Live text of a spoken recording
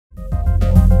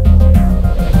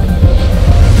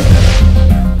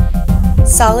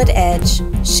Solid Edge,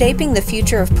 shaping the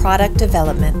future of product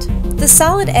development. The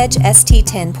Solid Edge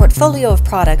ST10 portfolio of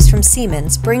products from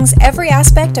Siemens brings every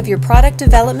aspect of your product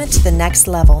development to the next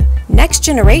level. Next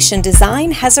generation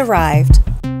design has arrived.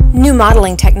 New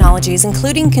modeling technologies,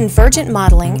 including convergent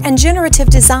modeling and generative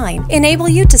design, enable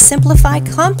you to simplify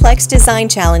complex design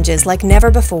challenges like never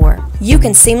before. You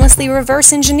can seamlessly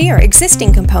reverse engineer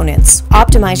existing components,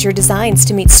 optimize your designs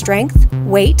to meet strength,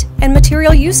 weight, and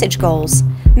material usage goals,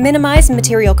 minimize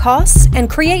material costs, and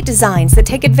create designs that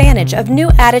take advantage of new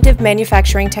additive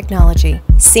manufacturing technology.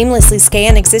 Seamlessly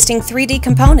scan existing 3D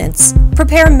components,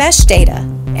 prepare mesh data,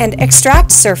 and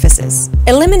extract surfaces,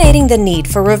 eliminating the need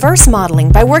for reverse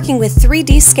modeling by working with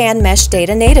 3D scan mesh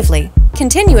data natively.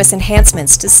 Continuous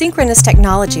enhancements to synchronous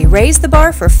technology raise the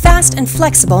bar for fast and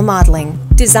flexible modeling.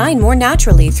 Design more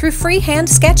naturally through freehand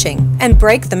sketching and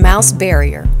break the mouse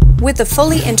barrier. With a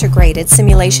fully integrated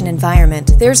simulation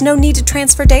environment, there's no need to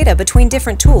transfer data between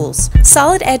different tools.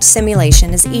 Solid Edge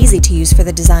simulation is easy to use for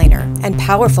the designer and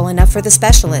powerful enough for the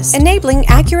specialist, enabling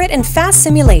accurate and fast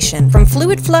simulation from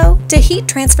fluid flow to heat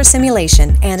transfer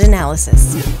simulation and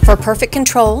analysis. For perfect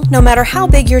control, no matter how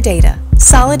big your data,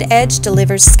 Solid Edge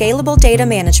delivers scalable data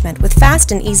management with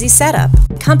fast and easy setup.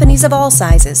 Companies of all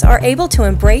sizes are able to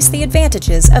embrace the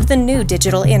advantages of the new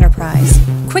digital enterprise.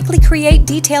 Quickly create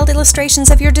detailed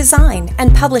illustrations of your design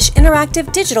and publish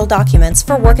interactive digital documents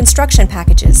for work instruction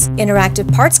packages,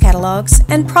 interactive parts catalogs,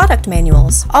 and product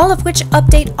manuals, all of which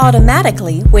update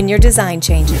automatically when your design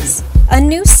changes. A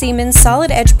new Siemens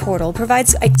Solid Edge portal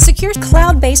provides a secure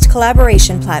cloud-based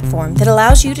collaboration platform that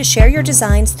allows you to share your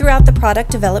designs throughout the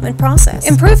product development process.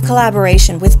 Improve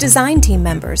collaboration with design team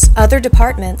members, other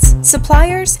departments,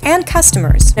 suppliers, and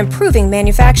customers, improving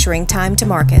manufacturing time to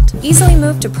market. Easily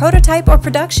move to prototype or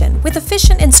production with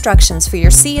efficient instructions for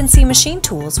your CNC machine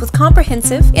tools with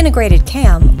comprehensive integrated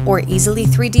CAM, or easily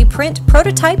 3D print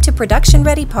prototype to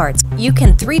production-ready parts. You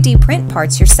can 3D print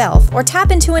parts yourself or tap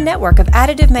into a network of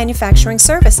additive manufacturing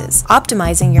services,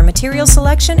 optimizing your material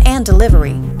selection and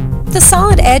delivery. The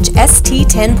Solid Edge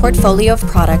ST10 portfolio of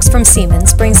products from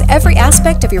Siemens brings every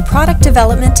aspect of your product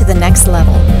development to the next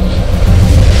level.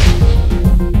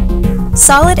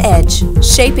 Solid Edge,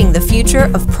 shaping the future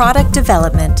of product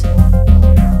development.